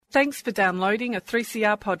Thanks for downloading a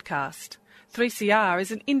 3CR podcast. 3CR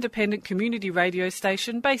is an independent community radio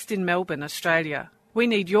station based in Melbourne, Australia. We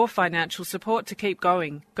need your financial support to keep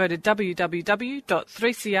going. Go to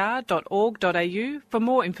www.3cr.org.au for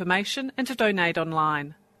more information and to donate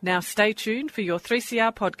online. Now stay tuned for your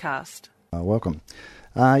 3CR podcast. Welcome.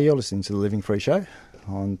 You're listening to The Living Free Show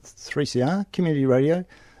on 3CR Community Radio,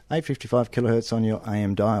 855 kilohertz on your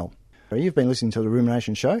AM dial. You've been listening to The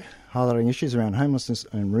Rumination Show, highlighting issues around homelessness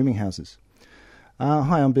and rooming houses.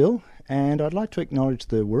 Hi, I'm Bill, and I'd like to acknowledge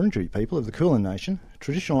the Wurundjeri people of the Kulin Nation,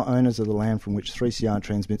 traditional owners of the land from which 3CR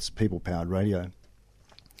transmits people-powered radio.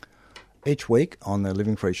 Each week on The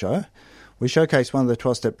Living Free Show, we showcase one of the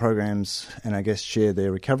 12-step programs and our guests share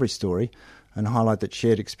their recovery story and highlight that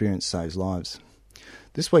shared experience saves lives.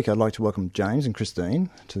 This week I'd like to welcome James and Christine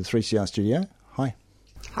to the 3CR studio. Hi.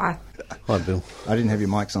 Hi. Hi, Bill. I didn't have your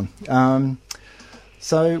mics on.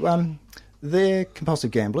 They're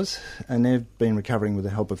compulsive gamblers, and they've been recovering with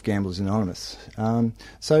the help of Gamblers Anonymous. In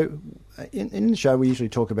the show, we usually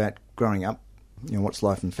talk about growing up, what's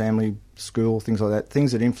life and family, school, things like that,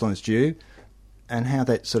 things that influenced you, and how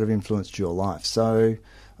that sort of influenced your life. So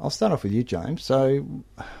I'll start off with you, James. So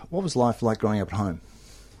what was life like growing up at home?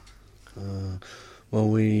 Well,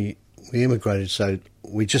 we immigrated, so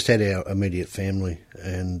we just had our immediate family,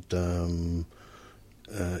 and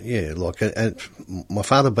my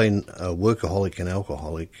father being a workaholic and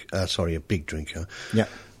alcoholic, a big drinker. Yeah.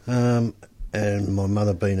 And my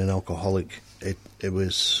mother being an alcoholic, there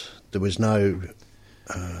was no,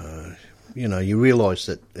 you realise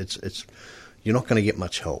that it's you're not going to get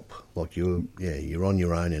much help. Like you're on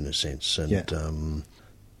your own in a sense, and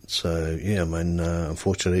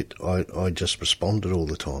unfortunately, I just responded all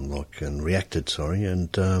the time, and reacted,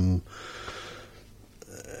 and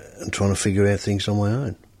trying to figure out things on my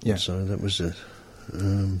own. Yeah. So that was where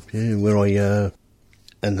I,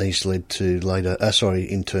 and these led to later.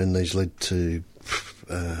 In turn, these led to,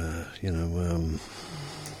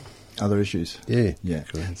 other issues. Yeah. Yeah.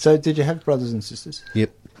 Correct. So did you have brothers and sisters?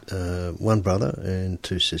 Yep. One brother and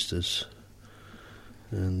two sisters.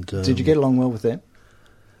 And did you get along well with them?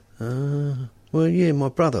 My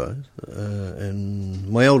brother and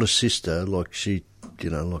my older sister, she,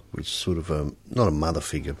 was sort of not a mother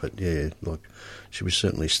figure, but she was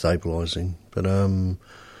certainly stabilising. But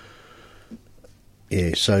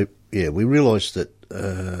we realised that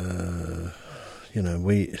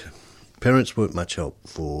parents weren't much help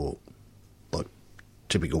for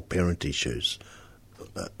typical parent issues,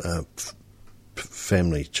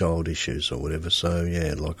 family child issues or whatever. So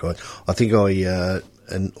I think I.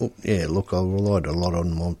 I relied a lot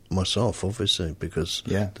on myself, obviously, because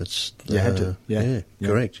that's... You had to.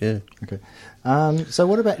 Correct, yeah. Okay. So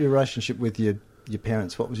what about your relationship with your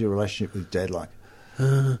parents? What was your relationship with Dad like?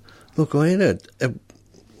 I had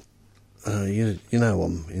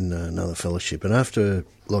I'm in another fellowship, and after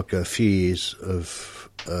a few years of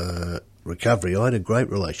recovery, I had a great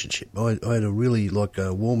relationship. I had a really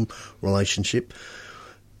a warm relationship,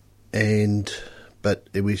 but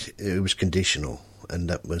it was conditional. And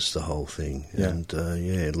that was the whole thing. Yeah. And,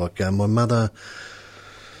 my mother,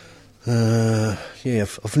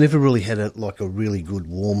 I've never really had a really good,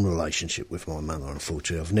 warm relationship with my mother,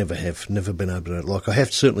 unfortunately. I've never been able to, I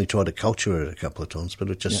have certainly tried to culture her a couple of times, but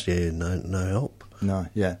it just, no help. No,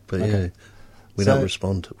 yeah. But, okay. We don't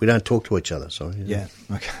respond. We don't talk to each other, sorry. Yeah,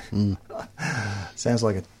 okay. Sounds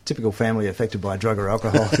like a typical family affected by drug or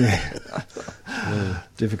alcohol.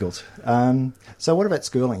 Difficult. So what about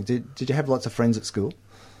schooling? Did you have lots of friends at school?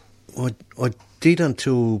 I did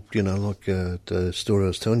until, the story I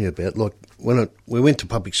was telling you about. When we went to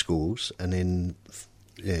public schools, and then,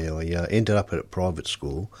 I ended up at a private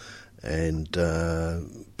school, and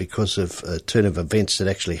because of a turn of events that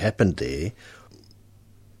actually happened there,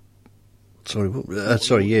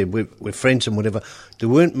 we're friends and whatever. There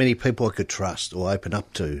weren't many people I could trust or open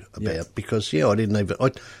up to about because, I didn't even...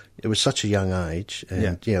 it was such a young age, and,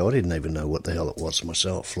 I didn't even know what the hell it was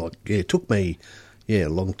myself. It took me, a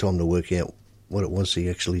long time to work out what it was he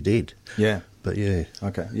actually did. Yeah. But,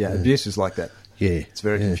 Okay, abuse is like that. Yeah. It's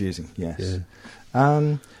very confusing, yes.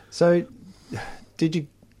 Yeah. So, did you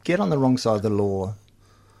get on the wrong side of the law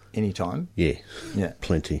any time? Yeah. Yeah.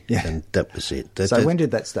 Plenty. Yeah. And that was it. When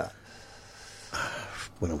did that start?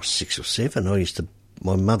 When I was 6 or 7,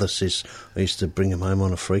 my mother says I used to bring him home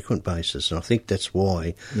on a frequent basis, and I think that's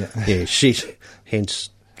why. Yeah. She's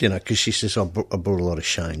hence, because she says I brought a lot of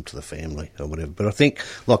shame to the family or whatever. But I think,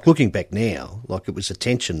 looking back now, it was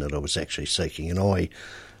attention that I was actually seeking, and I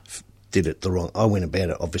did it the wrong. I went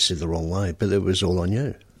about it obviously the wrong way, but it was all on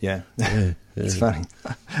you. Yeah. It's funny.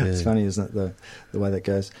 It's funny, isn't it, the way that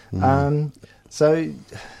goes? So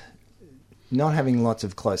not having lots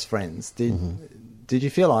of close friends, did you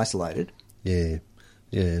feel isolated? Yeah,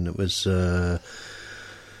 and it was, when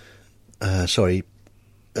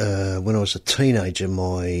I was a teenager,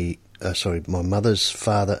 my mother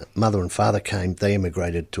and father came, they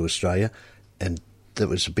emigrated to Australia, and that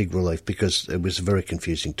was a big relief because it was a very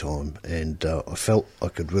confusing time, and I felt I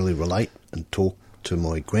could really relate and talk to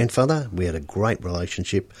my grandfather. We had a great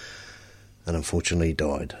relationship, and unfortunately he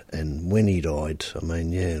died. And when he died,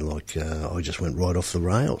 I just went right off the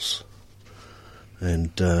rails.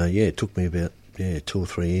 And it took me about 2 or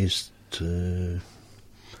 3 years to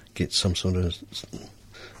get some sort of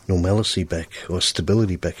normalcy back, or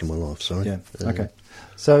stability back in my life, sorry. Yeah, okay.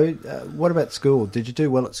 So what about school? Did you do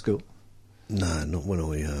well at school? No, not when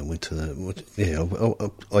I went to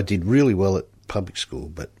I did really well at public school,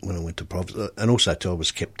 but when I went to private, and also I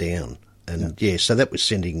was kept down. And so that was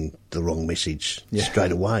sending the wrong message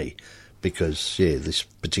straight away, because this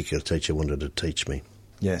particular teacher wanted to teach me.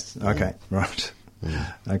 Yes. Okay. Right.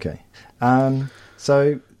 Okay.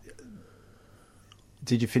 So,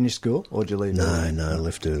 did you finish school or did you leave? No, I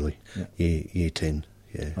left early. Yeah. Year 10.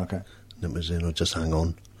 Yeah. Okay. That was it. I just hung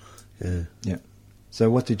on. Yeah. Yeah. So,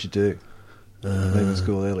 what did you do? Leaving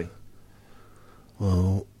school early.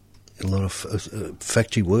 Well, a lot of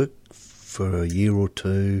factory work for a year or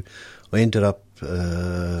two. I ended up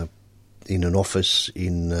in an office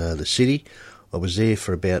in the city. I was there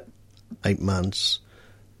for about 8 months,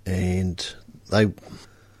 and they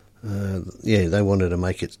wanted to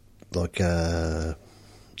make it like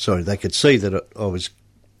they could see that I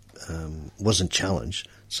wasn't challenged,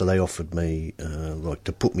 so they offered me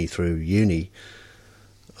to put me through uni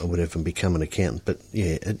or whatever and become an accountant. But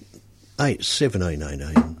at 17, 18,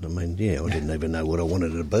 I didn't even know what I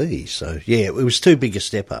wanted to be. So it was too big a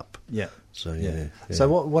step up. Yeah. So So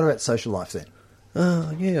what about social life then?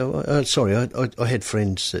 I had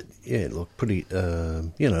friends that pretty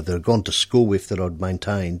that had gone to school with, that I'd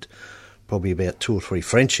maintained probably about 2 or 3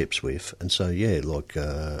 friendships with, and so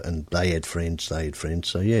and they had friends, so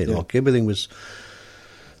everything was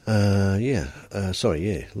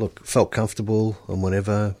felt comfortable and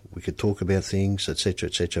whatever, we could talk about things,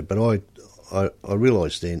 etc. But I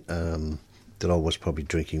realised then that I was probably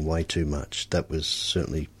drinking way too much. That was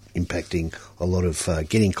certainly impacting a lot of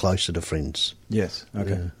getting closer to friends. Yes,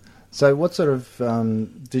 okay. Yeah. So what sort of,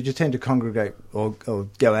 did you tend to congregate or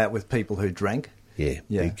go out with people who drank?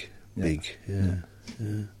 Big. Did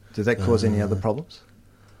that cause any other problems?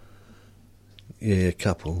 Yeah, a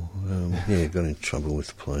couple. Got in trouble with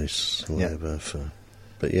the police, whatever.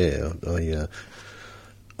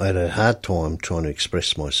 I had a hard time trying to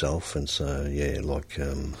express myself, and so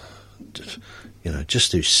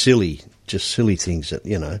just do silly things that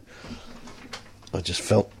I just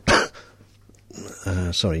felt.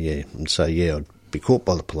 And so I'd be caught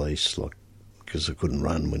by the police, because I couldn't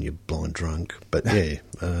run when you're blind drunk. But then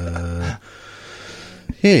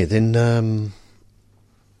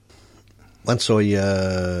once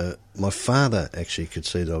my father actually could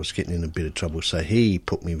see that I was getting in a bit of trouble, so he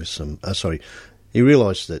put me with some. He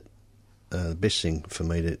realised that the best thing for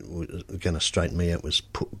me that was going to straighten me out was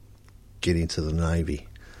get into the Navy,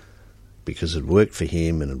 because it worked for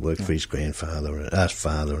him and it worked for his grandfather and our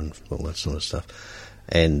father and all that sort of stuff.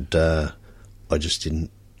 And I just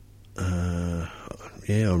didn't. I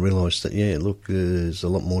realised that there's a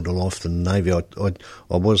lot more to life than the Navy. I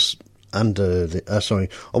was I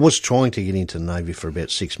was trying to get into the Navy for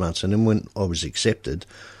about 6 months, and then when I was accepted,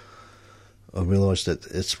 I realised that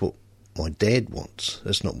it's what my dad wants.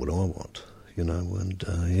 That's not what I want, And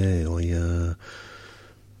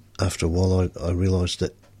after a while, I realised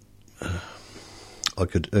that I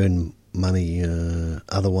could earn money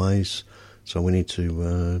other ways. So I went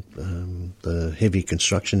into the heavy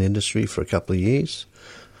construction industry for a couple of years,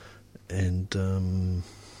 and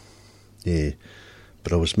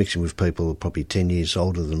but I was mixing with people probably 10 years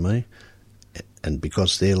older than me, and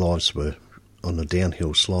because their lives were on a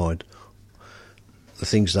downhill slide, the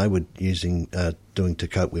things they were doing to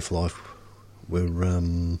cope with life were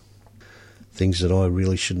things that I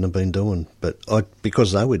really shouldn't have been doing. But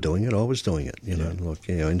because they were doing it, I was doing it.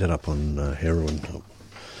 I ended up on heroin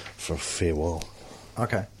for a fair while.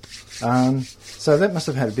 Okay. So that must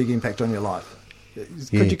have had a big impact on your life.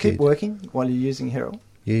 Could you keep working while you're using heroin?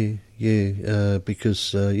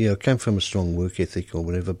 Because I came from a strong work ethic or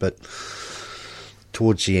whatever, but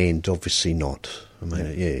towards the end, obviously not. I mean,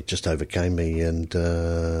 it just overcame me, and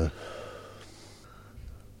I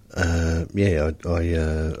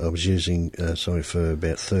was using for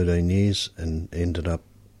about 13 years, and ended up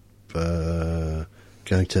going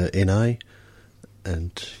to NA,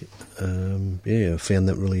 And I found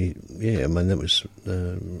that really, that was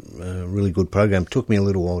a really good program. It took me a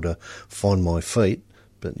little while to find my feet,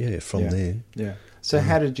 but from there. Yeah. So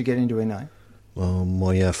how did you get into NA? Well,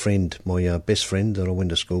 my best friend that I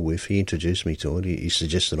went to school with, he introduced me to it. He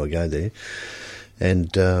suggested I go there,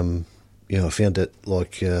 and I found it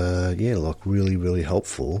really, really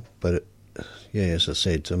helpful. But as I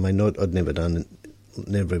said, I mean, I'd never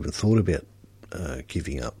even thought about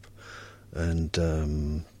giving up, and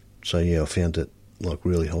I found it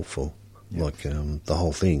really helpful, the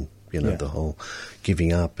whole thing, the whole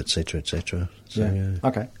giving up, etc., etc. So,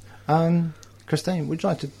 Okay. Christine, would you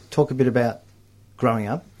like to talk a bit about growing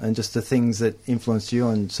up and just the things that influenced you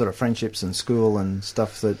and sort of friendships and school and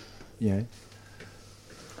stuff that,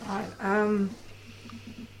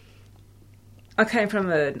 I came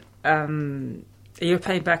from a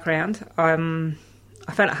European background. I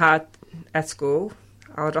found it hard at school.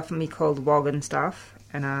 I would often be called Wog and stuff,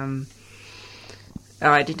 and I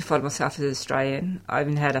identified myself as Australian. I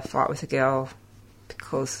even had a fight with a girl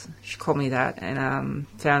because she called me that and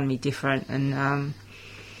found me different, and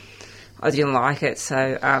I didn't like it,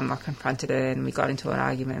 so I confronted her and we got into an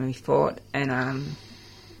argument and we fought, and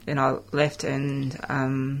then I left and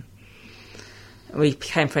we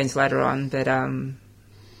became friends later on, but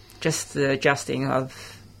just the adjusting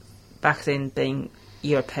of back then being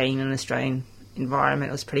European and Australian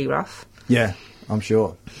environment was pretty rough. Yeah, I'm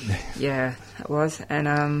sure. Yeah, it was.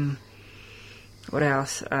 And what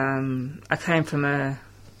else? I came from a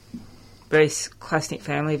very close-knit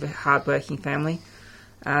family, a hard-working family.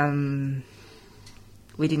 We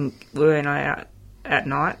weren't out at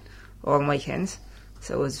night or on weekends,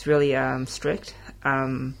 so it was really strict.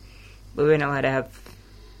 We weren't allowed to have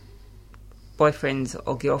boyfriends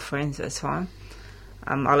or girlfriends at the time.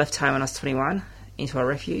 I left home when I was 21 into a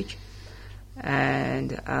refuge,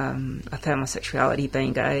 and I found my sexuality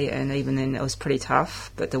being gay, and even then it was pretty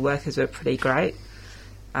tough, but the workers were pretty great.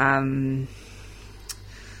 What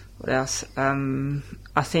else? I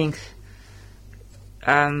think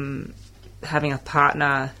having a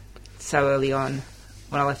partner so early on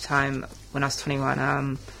when I left home when I was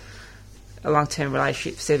 21, a long-term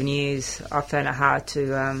relationship for 7 years, I found it hard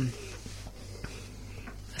to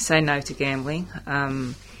say no to gambling.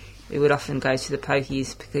 We would often go to the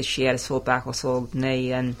pokies because she had a sore back or sore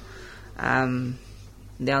knee, and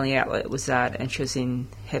the only outlet was that, and she was in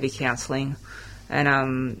heavy counselling.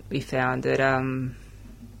 And we found that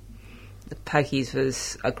the pokies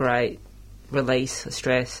was a great release of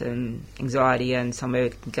stress and anxiety, and somewhere we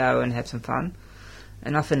could go and have some fun.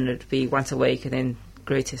 And often it'd be once a week, and then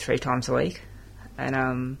grew to 3 times a week.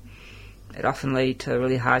 And it often led to a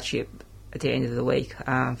really hardship at the end of the week,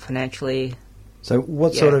 financially. So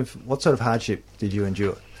what sort of hardship did you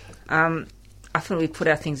endure? Often we put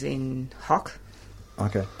our things in hock.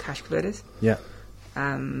 Okay. Cash converters. Yeah.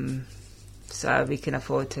 So we can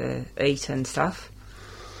afford to eat and stuff.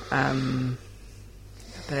 But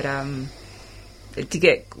it did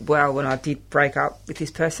get well when I did break up with this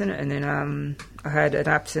person, and then I had an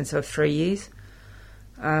absence of 3 years.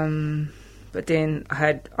 But then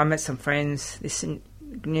I met some friends, this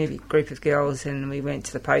new group of girls, and we went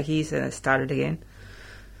to the pokies, and it started again.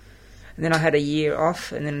 And then I had a year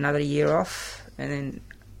off, and then another year off, and then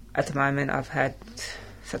at the moment I've had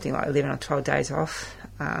something like 11 or 12 days off.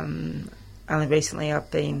 Only recently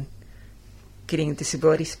I've been getting a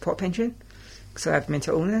disability support pension because I have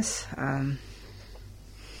mental illness. I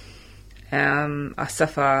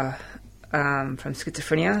suffer from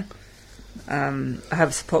schizophrenia. I have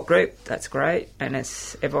a support group, that's great, and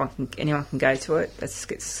anyone can go to it that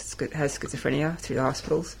has schizophrenia through the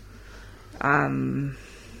hospitals.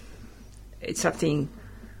 It's something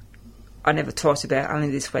I never talked about. Only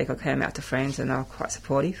this week I came out to friends and they were quite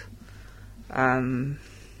supportive. And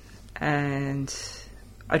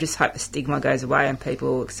I just hope the stigma goes away and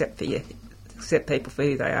people accept people for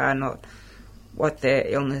who they are, not what their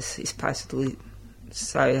illness is supposedly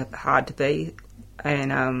so hard to be.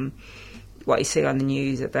 And what you see on the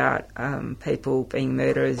news about people being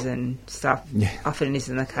murderers and stuff often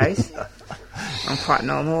isn't the case. I'm quite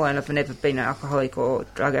normal, and I've never been an alcoholic or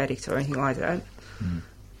drug addict or anything like that.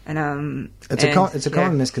 And it's a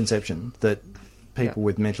common misconception that people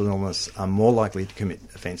with mental illness are more likely to commit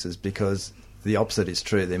offences because the opposite is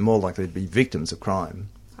true. They're more likely to be victims of crime.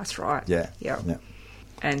 That's right. Yeah.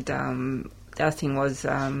 And the other thing was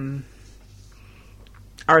I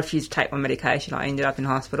refused to take my medication. I ended up in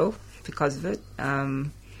hospital because of it. I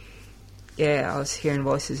was hearing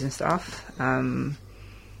voices and stuff.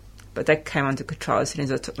 But that came under control as soon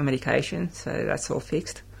as I took my medication, so that's all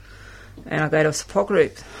fixed. And I go to a support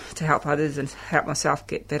group to help others and help myself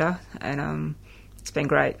get better. And it's been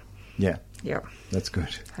great. Yeah. Yeah. That's good.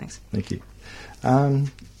 Thanks. Thank you.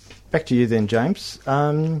 Back to you then, James.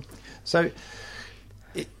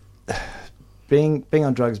 Being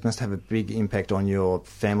on drugs must have a big impact on your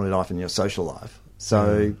family life and your social life.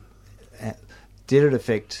 So, did it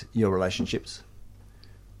affect your relationships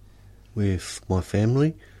with my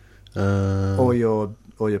family, or your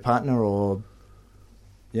partner, or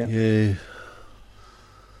yeah?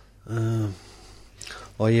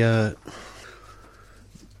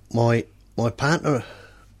 My partner,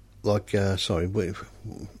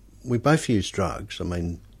 we both use drugs. I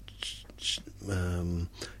mean,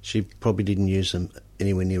 she probably didn't use them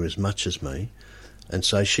anywhere near as much as me, and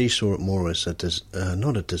so she saw it more as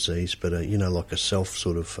not a disease, but like a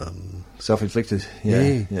self-inflicted.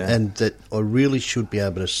 Yeah, and that I really should be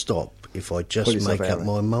able to stop if I just make up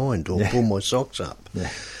my mind or pull my socks up. Yeah.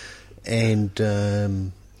 And I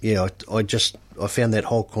found that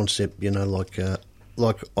whole concept,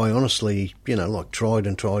 like I honestly, tried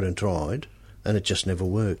and tried and tried, and it just never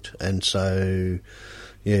worked. And so,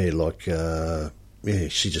 she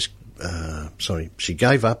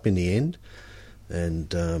gave up in the end,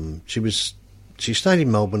 and she stayed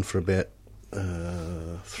in Melbourne for about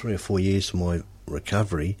 3 or 4 years for my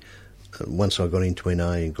recovery. Once I got into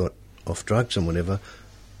NA and got off drugs and whatever,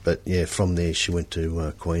 but from there she went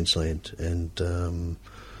to Queensland, and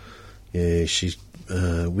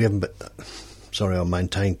I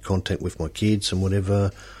maintained contact with my kids and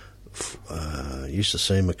whatever. Used to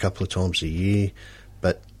see them a couple of times a year,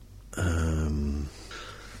 but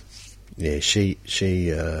she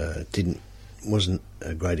wasn't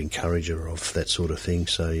a great encourager of that sort of thing.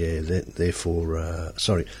 So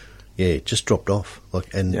just dropped off.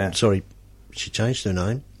 She changed her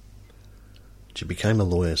name. She became a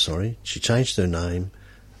lawyer. She changed her name,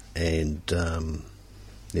 and I'm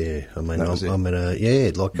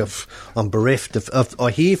bereft of.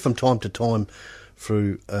 I hear from time to time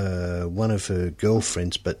through one of her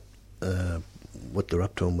girlfriends, but what they're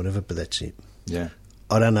up to and whatever. But that's it. Yeah,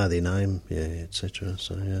 I don't know their name. Yeah, etc.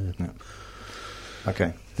 So yeah.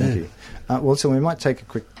 Okay, thank you. So we might take a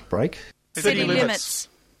quick break. City Limits,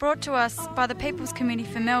 brought to us by the People's Committee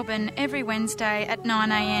for Melbourne every Wednesday at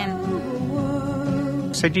 9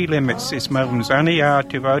 a.m. City Limits is Melbourne's only hour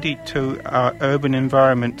devoted to our urban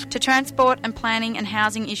environment, to transport and planning and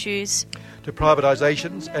housing issues, to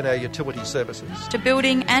privatisations and our utility services, to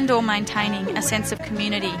building and or maintaining a sense of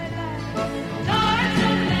community.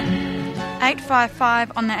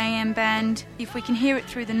 855 on the AM band, if we can hear it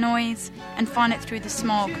through the noise and find it through the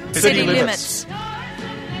smog. City Limits.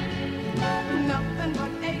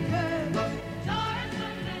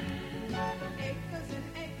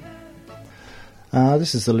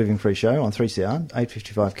 This is the Living Free Show on 3CR,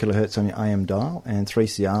 855 kilohertz on your AM dial, and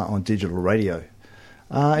 3CR on digital radio.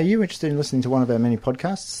 Are you interested in listening to one of our many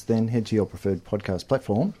podcasts? Then head to your preferred podcast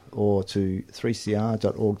platform or to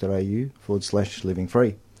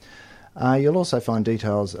 3cr.org.au/livingfree. You'll also find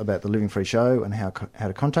details about the Living Free Show and how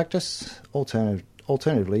to contact us.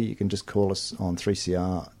 Alternatively, you can just call us on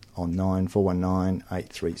 3CR on 9419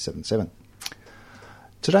 8377.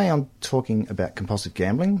 Today I'm talking about compulsive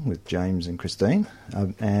gambling with James and Christine,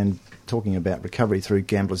 and talking about recovery through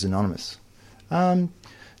Gamblers Anonymous.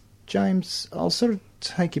 James, I'll sort of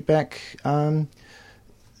take you back.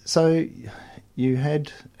 So you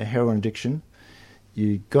had a heroin addiction,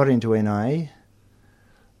 you got into NA.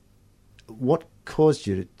 What caused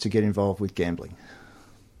you to get involved with gambling?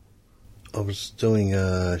 I was doing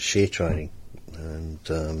share trading,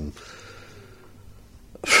 and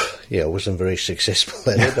I wasn't very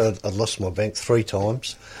successful at it. I'd lost my bank 3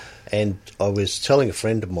 times, and I was telling a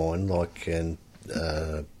friend of mine,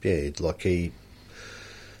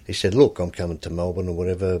 he said, "Look, I'm coming to Melbourne or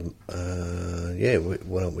whatever.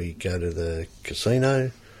 Why don't we go to the casino?"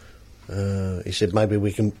 He said, "Maybe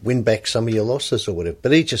we can win back some of your losses or whatever."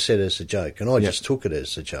 But he just said it as a joke, and I just took it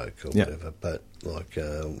as a joke or whatever. But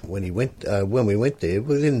when we went there,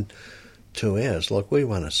 within 2 hours, we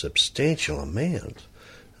won a substantial amount.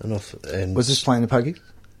 And was this playing the pokies?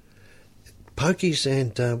 Pokies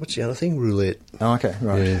and what's the other thing? Roulette. Oh, okay,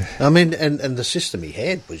 right. Yeah. I mean, and the system he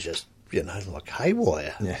had was just like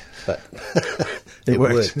haywire. Yeah, but it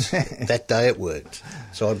worked. That day it worked,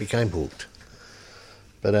 so I became hooked.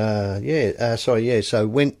 But so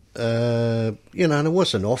went, and it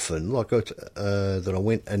wasn't often that I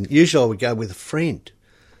went, and usually I would go with a friend,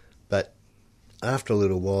 but after a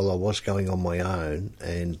little while I was going on my own,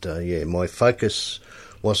 and my focus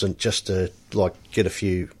wasn't just to get a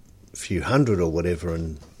few hundred or whatever,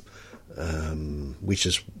 and which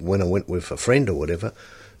is when I went with a friend or whatever.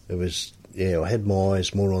 It was I had my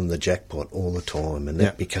eyes more on the jackpot all the time, and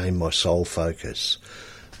that became my sole focus.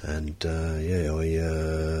 And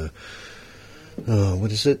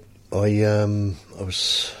what is it? I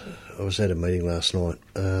was at a meeting last night.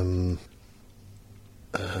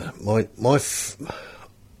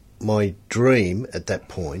 My dream at that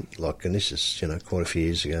point, and this is quite a few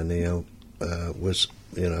years ago now, was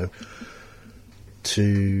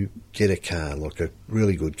to get a car, like a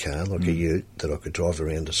really good car, like a ute that I could drive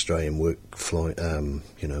around Australia and work,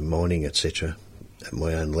 mining, etc., at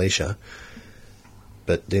my own leisure.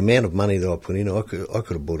 But the amount of money that I put in, I could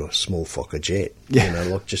have bought a small Fokker jet,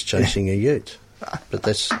 just chasing a ute. But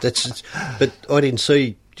but I didn't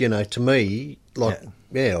see, to me,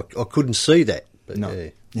 I couldn't see that. But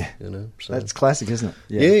no. So. That's classic, isn't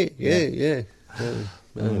it? Yeah.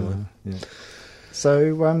 Anyway.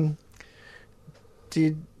 So,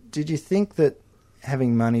 did you think that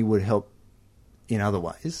having money would help in other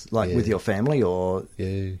ways, like with your family, or?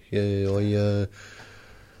 I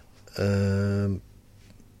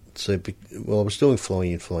was doing fly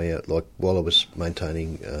in, fly out, while I was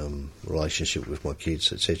maintaining relationship with my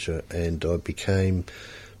kids, etc. And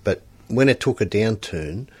but when it took a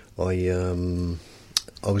downturn,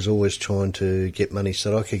 I was always trying to get money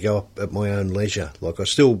so that I could go up at my own leisure. I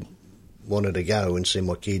still wanted to go and see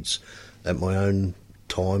my kids at my own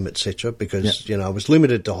time, etc. Because I was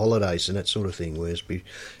limited to holidays and that sort of thing. Whereas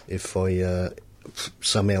if I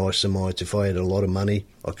somehow I surmised if I had a lot of money,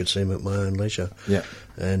 I could see them at my own leisure. Yeah.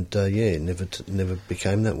 And it never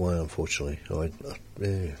became that way, unfortunately.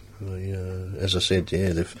 As I said,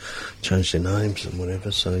 they've changed their names and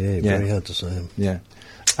whatever. So very hard to see them. Yeah.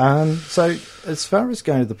 So as far as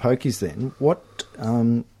going to the pokies, then what?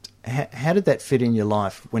 How did that fit in your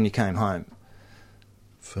life when you came home?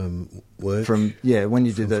 From work. When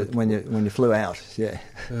you did when you flew out. Yeah.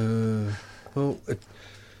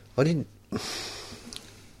 I didn't.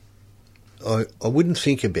 I wouldn't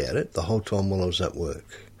think about it the whole time while I was at work,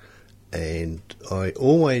 and I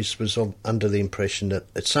always was under the impression that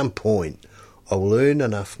at some point I will earn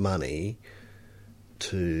enough money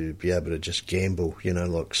to be able to just gamble,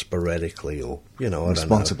 sporadically or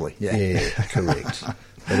responsibly. I don't know. Yeah, correct.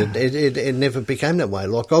 But it never became that way.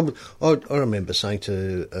 I remember saying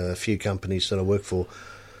to a few companies that I work for,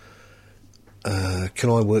 can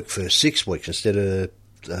I work for 6 weeks instead of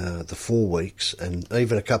the 4 weeks? And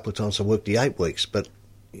even a couple of times I worked the 8 weeks, but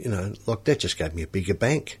that just gave me a bigger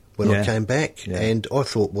bank when I came back. Yeah. And I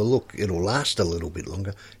thought, well, look, it'll last a little bit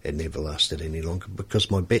longer. It never lasted any longer because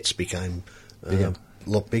my bets became a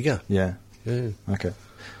lot bigger. Yeah. Okay.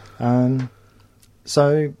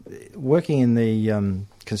 So working in the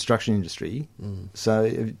construction industry,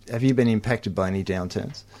 so have you been impacted by any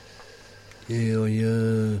downturns?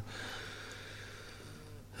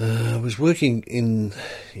 I was working in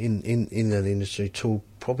that industry till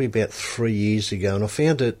probably about 3 years ago, and I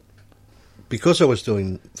found it, because I was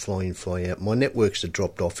doing fly in, fly out, my networks had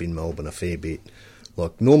dropped off in Melbourne a fair bit.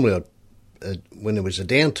 Normally, when there was a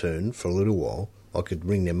downturn for a little while, I could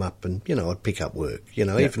ring them up and, I'd pick up work,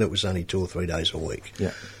 even if it was only 2 or 3 days a week.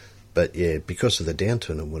 Yeah. But, because of the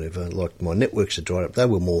downturn and whatever, my networks had dried up. They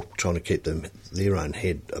were more trying to keep their own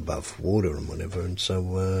head above water and whatever. And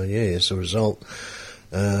so, as a result,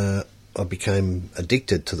 I became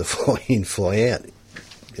addicted to the fly in, fly out,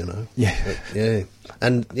 Yeah. But,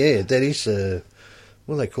 and, that is,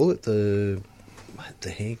 what do they call it? The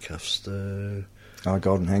handcuffs,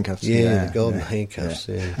 golden handcuffs. Yeah, the golden handcuffs,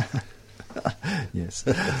 Yes,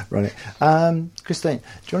 right. Christine, do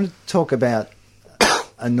you want to talk about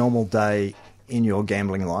a normal day in your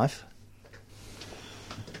gambling life?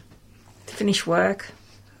 Finish work,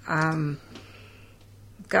 go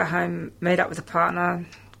home, meet up with a partner,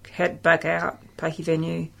 head back out, pokie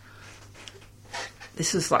venue.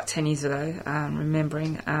 This was 10 years ago,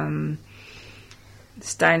 remembering.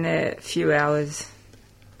 Staying there a few hours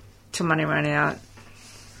till money ran out,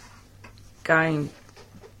 going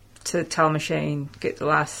to the teller machine, get the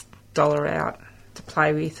last dollar out to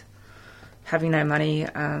play with, having no money,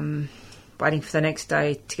 waiting for the next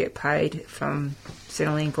day to get paid from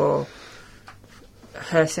Centrelink or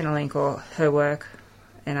her Centrelink or her work,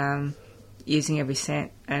 and using every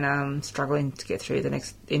cent and struggling to get through the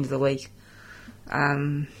next end of the week.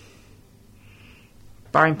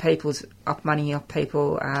 Borrowing money off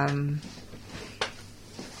people,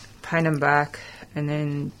 paying them back, and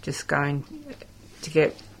then just going to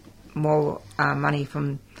get more money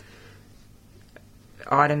from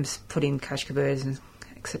items put in cash converters,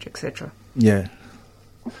 etc., etc. Yeah,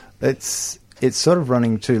 it's sort of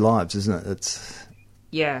running two lives, isn't it?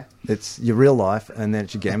 It's your real life and then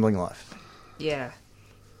it's your gambling life. Yeah,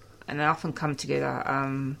 and they often come together.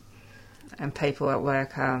 and people at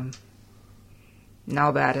work know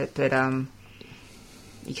about it, but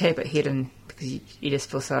you keep it hidden because you just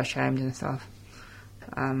feel so ashamed and stuff.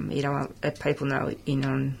 You don't want let people know in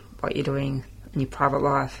on what you're doing in your private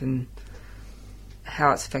life and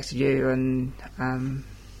how it's affected you, and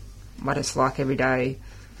what it's like every day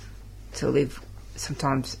to live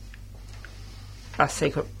sometimes a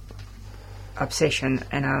secret obsession,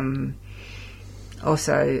 and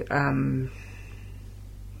also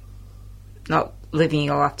not living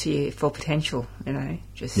your life to your full potential,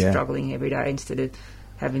 just struggling every day instead of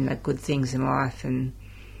having the good things in life and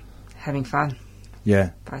having fun.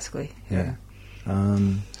 Yeah. Basically. Yeah.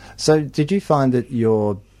 So did you find that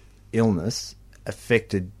your illness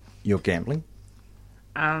affected your gambling?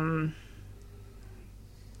 My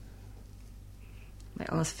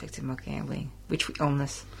illness affected my gambling. Which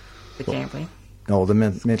illness? The gambling. Oh, the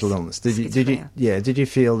mental illness. Did you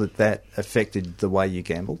feel that affected the way you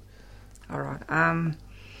gambled? All right.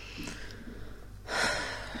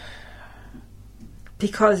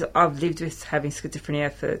 Because I've lived with having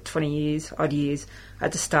schizophrenia for 20 odd years,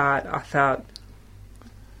 at the start I felt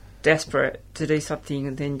desperate to do something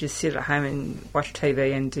and then just sit at home and watch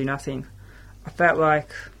TV and do nothing. I felt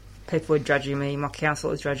like people were judging me, my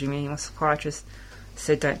counsellor was judging me, my psychiatrist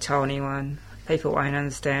said don't tell anyone, people won't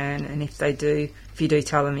understand, and if you do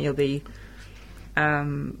tell them, you'll be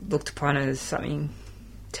looked upon as something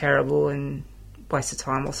terrible and waste of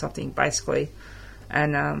time or something, basically.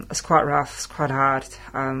 And it's quite rough, it's quite hard.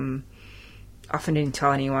 Often didn't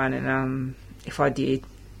tell anyone, and if I did,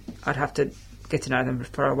 I'd have to get to know them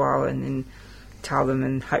for a while and then tell them,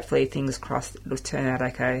 and hopefully, fingers crossed, it'll turn out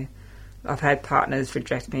okay. I've had partners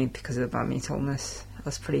reject me because of my mental illness.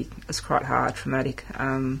 It's quite hard, traumatic.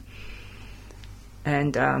 And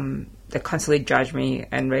they constantly judge me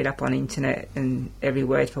and read up on the internet and every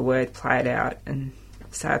word for word play it out and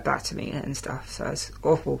say it back to me and stuff, so it's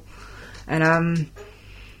awful. And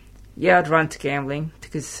I'd run to gambling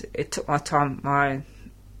because it took my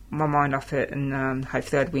mind off it, and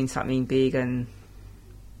hopefully I'd win something big and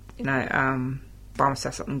buy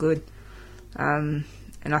myself something good. And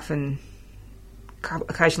often,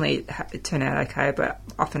 occasionally it turned out okay, but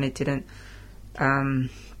often it didn't.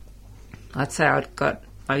 I'd say I'd got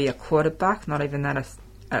maybe a quarter back, not even that,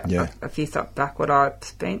 a few thought back what I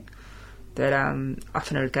spent. But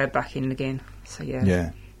often it would go back in again. So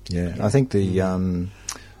yeah. I think the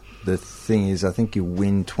thing is, I think you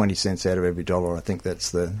win 20 cents out of every dollar. I think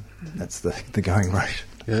that's the going rate.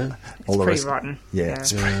 Yeah, it's pretty rotten. Yeah,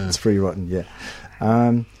 it's pretty rotten. Yeah.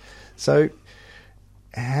 So,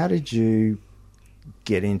 how did you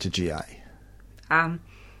get into GA? I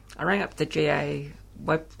rang up the GA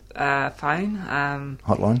web phone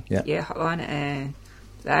hotline. Yeah, hotline, and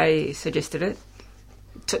they suggested it.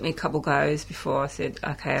 It took me a couple goes before I said,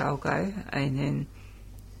 okay, I'll go, and then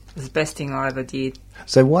it was the best thing I ever did.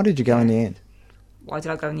 So why did you go in the end? Why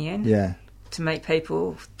did I go in the end? Yeah. To meet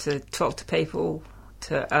people, to talk to people,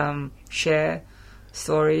 to share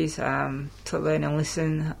stories, to learn and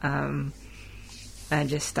listen, and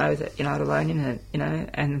just know that you're not alone in it,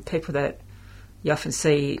 and people that you often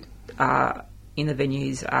see in the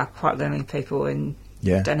venues are quite lonely people and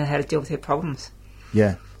don't know how to deal with their problems.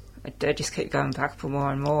 Yeah. They just keep going back for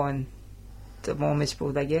more and more, and the more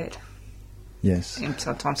miserable they get. Yes. And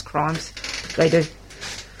sometimes crimes they do.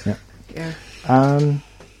 Yeah. Yeah.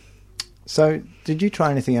 So, did you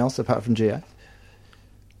try anything else apart from GA?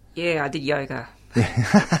 Yeah, I did yoga.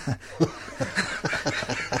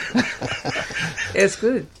 It's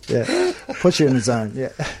good. Yeah. Puts you in the zone,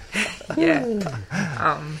 yeah. Yeah.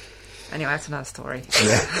 Anyway, that's another story.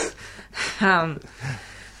 Yeah.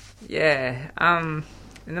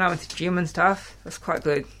 And then I went to gym and stuff. It was quite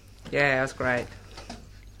good. Yeah, it was great.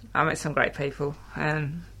 I met some great people,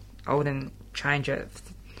 and I wouldn't change it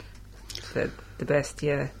for the best.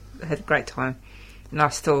 Yeah, I had a great time, and I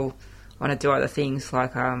still want to do other things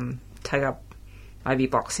like take up maybe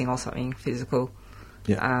boxing or something physical.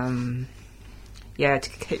 Yeah. To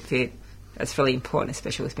keep fit. It's really important,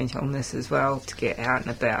 especially with mental illness as well, to get out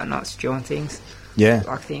and about and not stew on things. Yeah.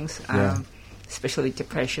 Like things. Yeah. Especially with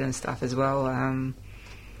depression and stuff as well.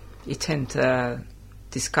 You tend to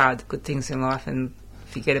discard the good things in life and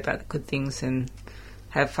forget about the good things and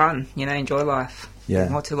have fun, enjoy life. Yeah.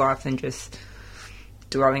 More to life than just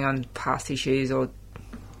dwelling on past issues or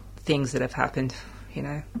things that have happened,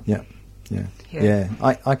 Yeah.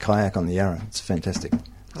 I kayak on the Yarra. It's fantastic.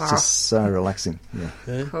 Wow. It's just so relaxing. Yeah.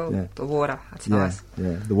 Cool. Yeah. The water. That's nice.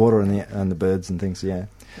 Yeah. The water and the birds and things. Yeah.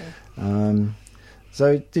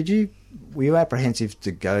 So were you apprehensive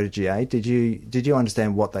to go to GA? Did you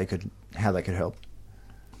understand how they could help?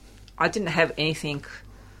 I didn't have anything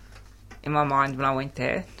in my mind when I went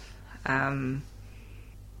there. I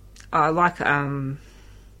like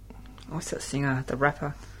what's that singer, the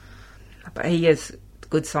rapper? But he has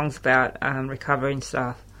good songs about recovery and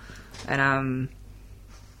stuff, and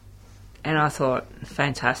I thought,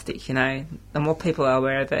 fantastic. You know, the more people are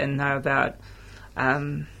aware of it and know about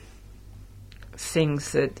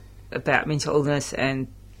things about mental illness and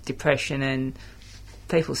depression and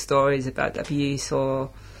people's stories about abuse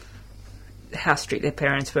or how strict their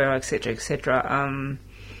parents were, etc., etc.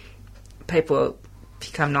 People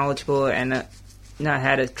become knowledgeable and know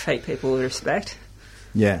how to treat people with respect.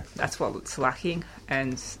 Yeah. That's what's lacking,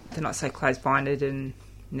 and they're not so close-minded and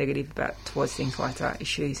negative towards things like that,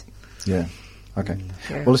 issues. Yeah. Okay.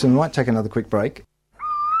 Yeah. Well, listen, we might take another quick break.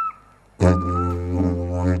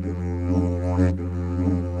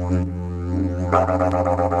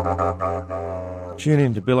 Tune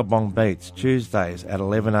in to Billabong Beats Tuesdays at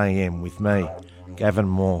 11 a.m. with me, Gavin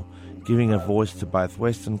Moore, giving a voice to both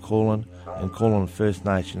Western Kulin and Kulin First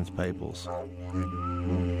Nations peoples.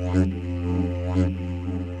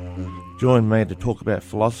 Join me to talk about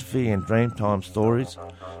philosophy and Dreamtime stories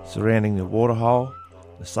surrounding the waterhole,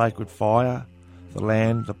 the sacred fire, the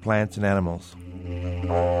land, the plants and animals.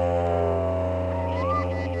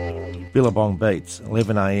 Billabong Beats,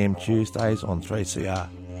 11 a.m. Tuesdays on 3CR.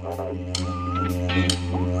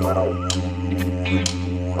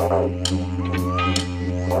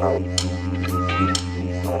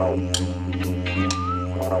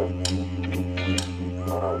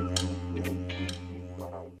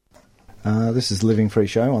 This is Living Free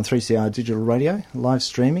Show on 3CR Digital Radio, live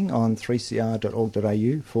streaming on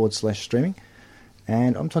 3cr.org.au/streaming.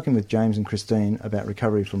 And I'm talking with James and Christine about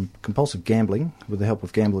recovery from compulsive gambling with the help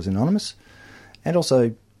of Gamblers Anonymous, and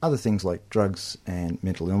also other things like drugs and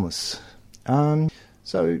mental illness.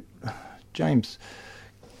 So, James,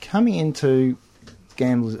 coming into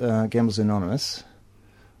Gamblers Anonymous,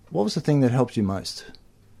 what was the thing that helped you most?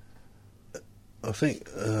 I think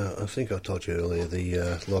I told you earlier.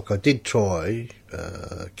 I did try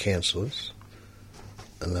counsellors,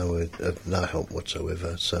 and they were of no help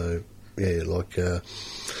whatsoever. So yeah,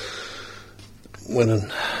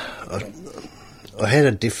 when I had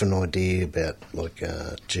a different idea about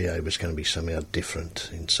GA was going to be somehow different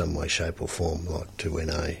in some way, shape, or form, like to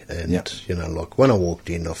NA. And when I walked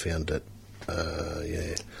in, I found it,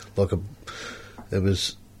 it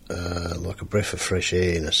was. Like a breath of fresh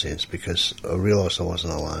air in a sense, because I realised I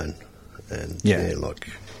wasn't alone, and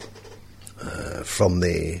from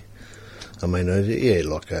there, I mean,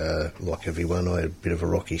 like everyone, I had a bit of a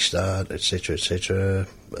rocky start, etc., etc.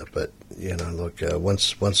 But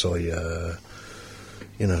once I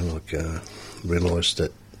realised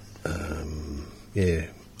that,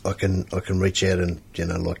 I can reach out and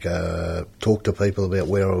talk to people about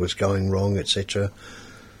where I was going wrong, etc.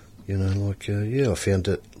 I found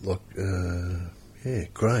it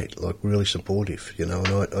great, really supportive, and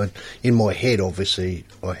I in my head, obviously,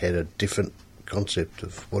 I had a different concept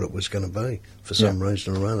of what it was going to be for some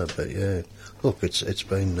reason or other, but it's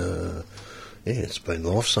been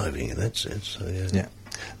life-saving in that sense,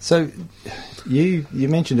 So you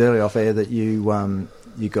mentioned earlier off air that you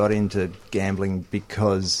got into gambling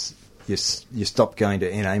because you stopped going to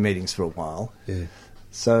NA meetings for a while. Yeah.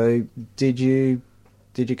 So did you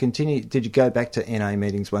continue? Did you go back to NA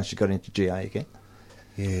meetings once you got into GA again?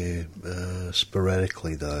 Yeah,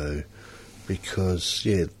 sporadically though, because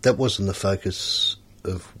that wasn't the focus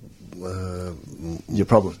of your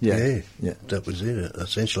problem. Yeah, that was it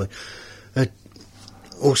essentially.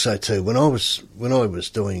 Also too, when I was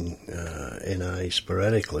doing NA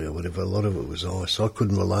sporadically or whatever, a lot of it was ice. I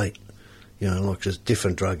couldn't relate. It's a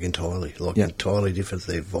different drug entirely, entirely different.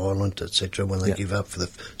 They're violent, etc. When they give up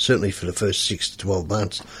certainly for the first 6 to 12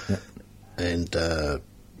 months, and I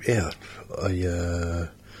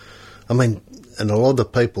mean, and a lot of the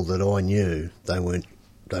people that I knew, they weren't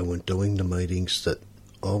doing the meetings that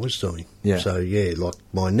I was doing. Yeah. So like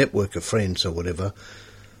my network of friends or whatever,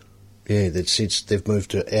 that since they've moved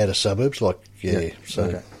to outer suburbs, not easy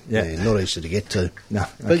to get to. No,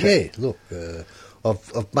 but look.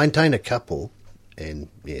 I've maintained a couple, and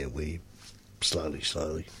we slowly.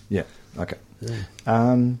 Yeah. Okay. Yeah.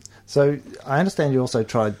 So I understand you also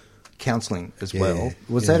tried counselling as well.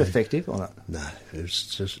 Was that effective or not? No, it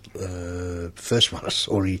was just first one I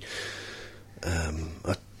saw.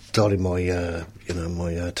 I told him my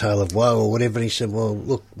my tale of woe or whatever, and he said, "Well,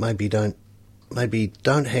 look, maybe don't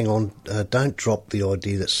hang on, don't drop the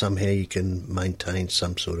idea that somehow you can maintain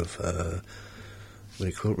some sort of." what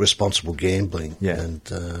do you call it, responsible gambling. Yeah. And,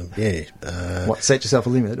 What, set yourself a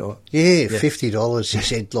limit? Or Yeah, $50, he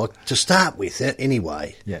said, like, to start with,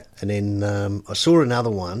 anyway. Yeah. And then I saw another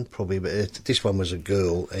one, probably, but this one was a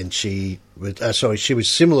girl, and she was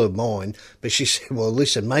similar to mine, but she said, well,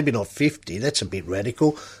 listen, maybe not 50, that's a bit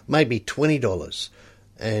radical, maybe $20.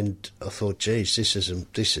 And I thought, geez, this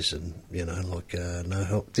isn't, like, no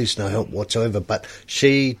help, there's no help whatsoever. But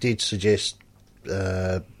she did suggest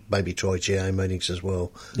maybe try GA meetings as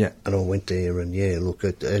well. Yeah. And I went there, and look,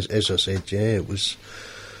 as I said, it was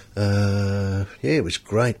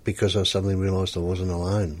great, because I suddenly realised I wasn't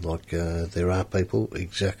alone. Like, there are people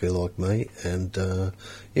exactly like me, and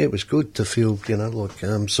it was good to feel,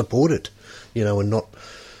 supported, and not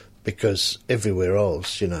because everywhere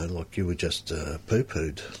else, like you were just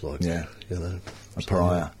poo-pooed, like, a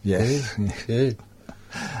pariah. Yeah.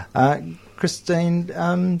 Yeah.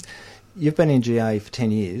 Christine, you've been in GA for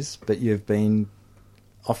 10 years, but you've been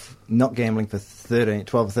off not gambling for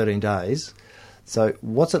 12 or 13 days. So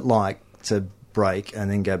what's it like to break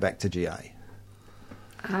and then go back to GA?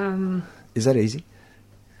 Is that easy?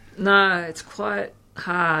 No, it's quite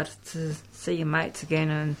hard to see your mates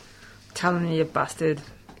again and tell them you're busted,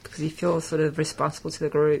 because you feel sort of responsible to the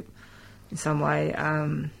group in some way.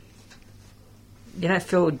 You don't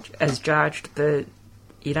feel as judged, but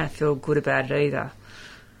you don't feel good about it either.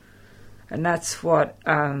 And that's what,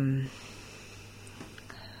 I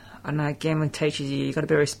know, gambling teaches you. You've got to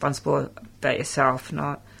be responsible about yourself,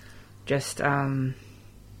 not just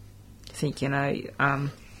think, you're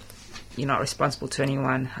not responsible to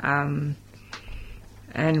anyone.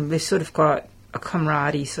 And we've sort of got a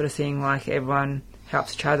camaraderie sort of thing, like everyone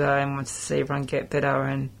helps each other and wants to see everyone get better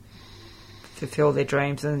and fulfil their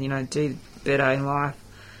dreams and, do better in life.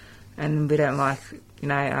 And we don't like,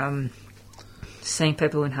 seeing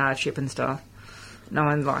people in hardship and stuff. No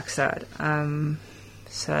one likes that.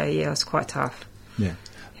 It's quite tough. Yeah.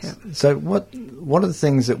 Yeah. So what are the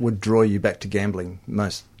things that would draw you back to gambling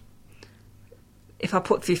most? If I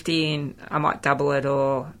put 50 in, I might double it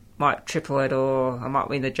or might triple it, or I might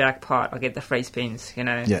win the jackpot. I get the free spins,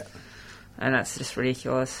 Yeah. And that's just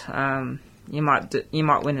ridiculous. You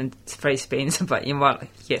might win in free spins, but you might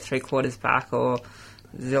get 3/4 back or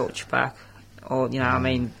zilch back, or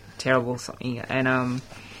terrible something, and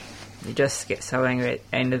you just get so angry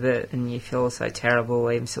at the end of it, and you feel so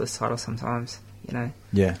terrible, even suicidal sometimes.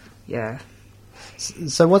 Yeah. Yeah.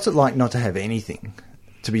 So what's it like not to have anything,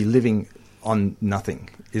 to be living on nothing?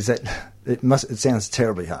 Is that it sounds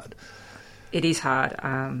terribly hard. It is hard.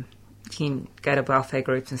 You can go to welfare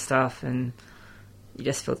groups and stuff, and you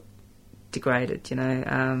just feel degraded.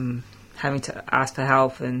 Having to ask for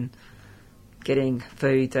help and getting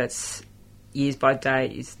food that's used by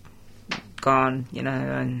date is gone.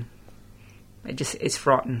 And it's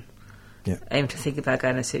rotten. Yeah. Even to think about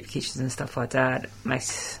going to soup kitchens and stuff like that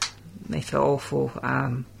makes me feel awful.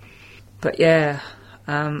 But yeah,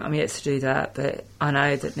 I'm yet to do that. But I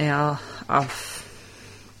know that now I've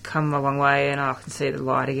come a long way, and I can see the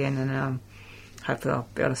light again, and hopefully I'll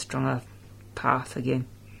be on a stronger path again.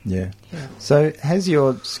 Yeah. So has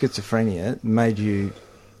your schizophrenia made you,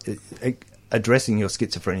 addressing your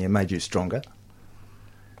schizophrenia made you stronger?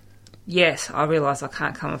 Yes, I realise I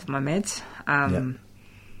can't come off my meds.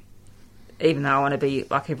 Even though I want to be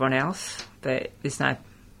like everyone else, but there's no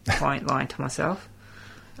point lying to myself.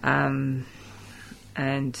 And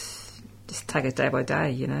just take it day by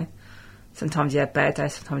day, Sometimes you have bad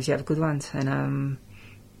days, sometimes you have good ones, and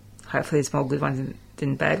hopefully there's more good ones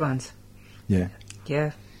than bad ones. Yeah.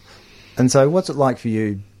 Yeah. And so what's it like for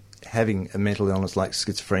you having a mental illness like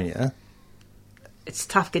schizophrenia? It's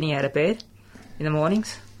tough getting out of bed in the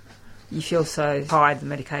mornings. You feel so tired, the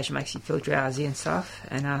medication makes you feel drowsy and stuff,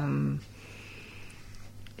 and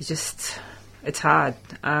it's hard.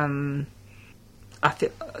 I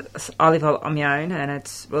live on my own, and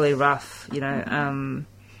it's really rough,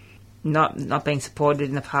 not being supported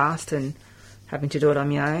in the past and having to do it on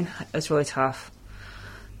my own. It's really tough.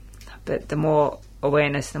 But the more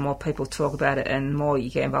awareness, the more people talk about it, and the more you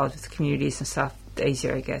get involved with the communities and stuff, the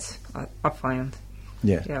easier it gets, I found.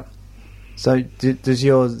 Yeah. Yeah. So does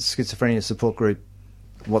your schizophrenia support group,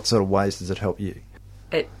 what sort of ways does it help you?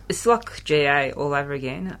 It's like GA all over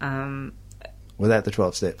again. Without the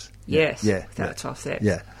 12 steps? Yes. Yeah. Without the 12 steps.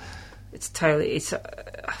 Yeah. It's totally...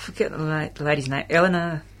 I forget the lady's name.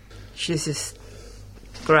 Eleanor. She's just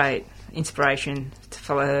great inspiration to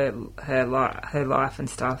follow her life and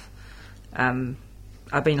stuff.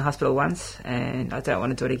 I've been in hospital once, and I don't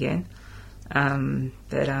want to do it again.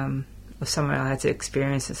 But it was something I had to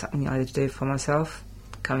experience, and something I had to do for myself,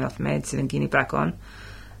 coming off meds and getting back on.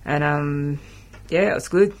 And it was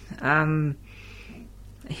good.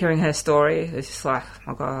 hearing her story, it's just like,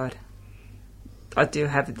 oh my God, I do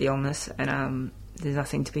have the illness, and there's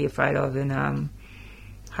nothing to be afraid of, and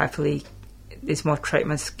hopefully there's more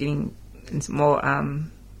treatments getting, and more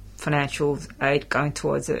financial aid going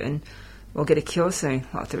towards it, and we'll get a cure soon,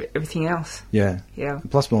 like everything else. Yeah. Yeah.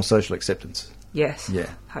 Plus more social acceptance. Yes. Yeah.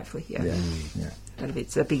 Hopefully, yeah. Yeah.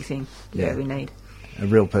 It's a big thing. Yeah, we need. A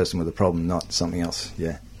real person with a problem, not something else.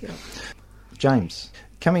 Yeah. Yeah. James,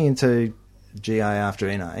 coming into GA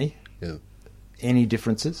after NA, any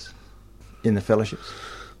differences in the fellowships?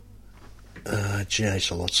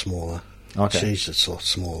 GA's a lot smaller. Okay. It's a lot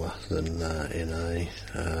smaller than NA.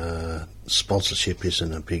 Sponsorship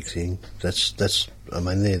isn't a big thing. I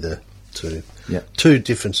mean, they're the two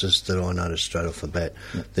differences that I noticed straight off the bat.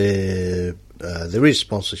 Yeah. There is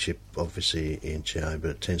sponsorship, obviously, in GA,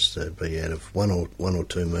 but it tends to be out of one or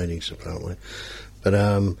two meetings, apparently. But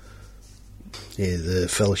the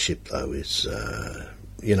fellowship though is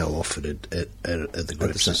offered at the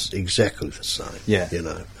groups is exactly the same. Yeah,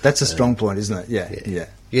 that's a strong point, isn't it?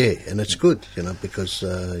 Yeah, and it's good, because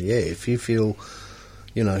if you feel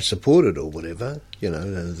supported or whatever,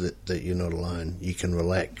 that you're not alone, you can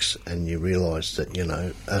relax and you realise that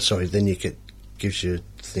then you gives you a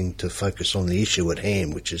thing to focus on the issue at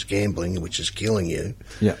hand, which is gambling, which is killing you.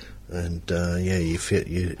 Yeah, and you feel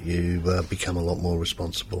you become a lot more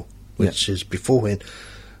responsible. Which is beforehand,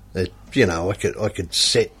 I could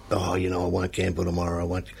set, I won't gamble tomorrow, I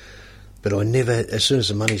won't. But I never, as soon as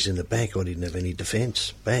the money's in the bank, I didn't have any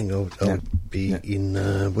defence. Bang, I would be in,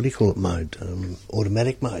 mode?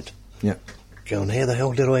 Automatic mode. Yeah. Going, how the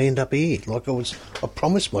hell did I end up here? Like I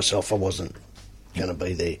promised myself I wasn't going to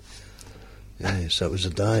be there. Yeah, so it was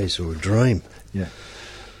a daze or a dream. Yeah.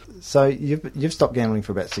 So you've stopped gambling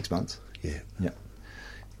for about 6 months. Yeah. Yeah.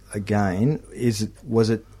 Again, was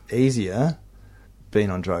it easier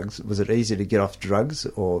being on drugs? Was it easier to get off drugs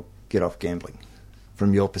or get off gambling,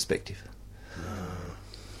 from your perspective?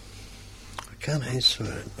 I can't answer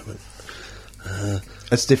it. I mean,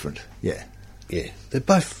 it's different. Yeah. Yeah. They're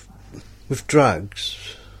both with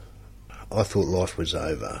drugs. I thought life was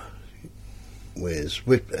over.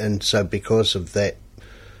 And so because of that,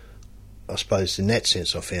 I suppose in that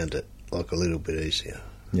sense I found it like a little bit easier.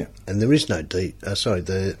 Yeah. And there is no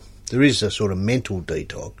there is a sort of mental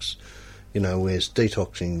detox, whereas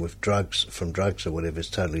detoxing from drugs or whatever is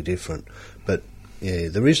totally different. But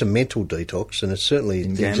there is a mental detox, and it's certainly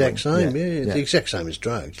the exact same. The exact same as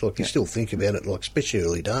drugs. Like you still think about it, like especially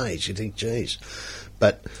early days, you think, geez,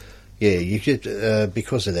 but. Yeah, you get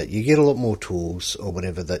because of that, you get a lot more tools or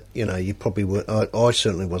whatever that you probably weren't. I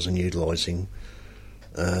certainly wasn't utilising.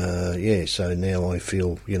 So now I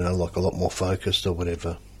feel like a lot more focused or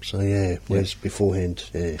whatever. So whereas beforehand,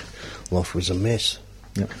 life was a mess.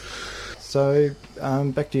 Yeah. So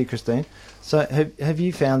back to you, Christine. So have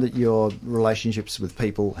you found that your relationships with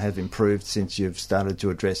people have improved since you've started to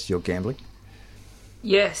address your gambling?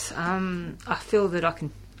 Yes, I feel that I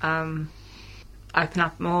can. Open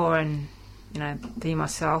up more and be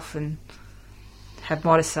myself and have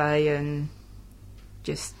more to say, and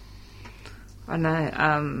just I don't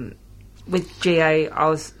know. With GA,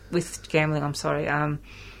 with gambling. I'm sorry. I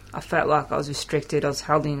felt like I was restricted. I was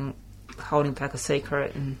holding back a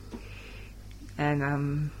secret, and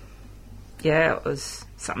it was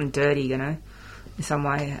something dirty, in some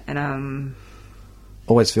way, and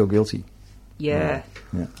always feel guilty. Yeah.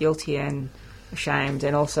 Guilty and ashamed,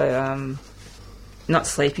 and also not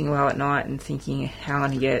sleeping well at night and thinking how I'm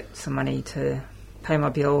going to get some money to pay my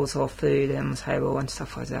bills or food on the table and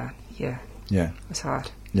stuff like that. Yeah. It's hard.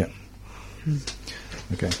 Yeah.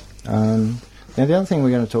 Okay. Now the other thing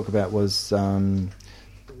we're going to talk about was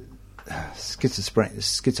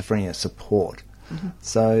schizophrenia support. Mm-hmm.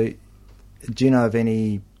 So do you know of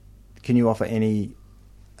can you offer any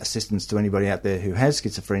assistance to anybody out there who has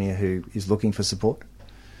schizophrenia who is looking for support?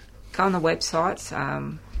 Go on the website,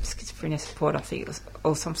 schizophrenia support, I think,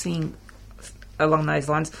 or something along those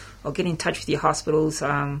lines, or get in touch with your hospitals.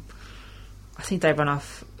 I think they run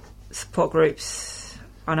off support groups.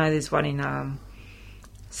 I know there's one in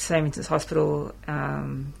St Vincent's Hospital,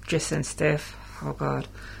 Jess and Steph. Oh God,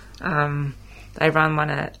 they run one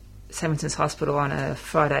at St Vincent's Hospital on a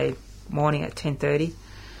Friday morning at 10:30,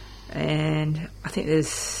 and I think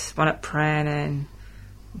there's one at Prahran and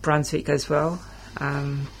Brunswick as well.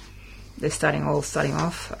 They're starting off.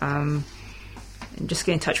 And just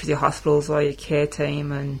get in touch with your hospitals or your care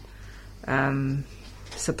team and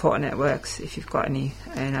support networks if you've got any.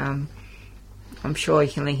 And I'm sure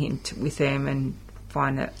you can link in with them and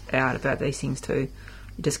find out about these things too.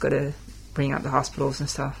 You just got to bring up the hospitals and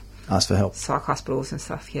stuff. Ask for help. Psych hospitals and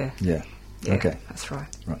stuff, yeah. Yeah. Okay. That's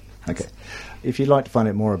right. Right. Okay. If you'd like to find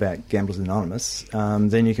out more about Gamblers Anonymous,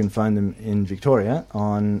 then you can phone them in Victoria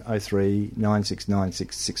on 03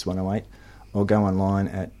 9696 6108 or go online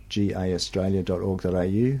at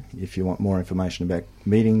gasaustralia.org.au if you want more information about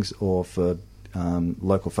meetings or for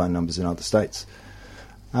local phone numbers in other states.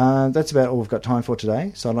 That's about all we've got time for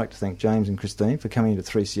today, so I'd like to thank James and Christine for coming into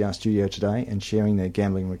 3CR studio today and sharing their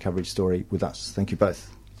gambling recovery story with us. Thank you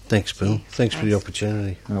both. Thanks, Bill. Thanks for the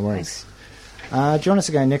opportunity. No worries. Join us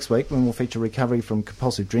again next week when we'll feature recovery from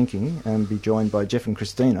compulsive drinking and be joined by Jeff and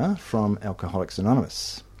Christina from Alcoholics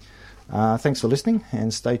Anonymous. Thanks for listening,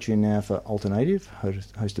 and stay tuned now for Alternative,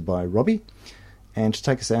 hosted by Robbie. And to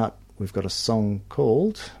take us out, we've got a song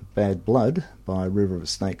called Bad Blood by River of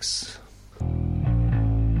Snakes.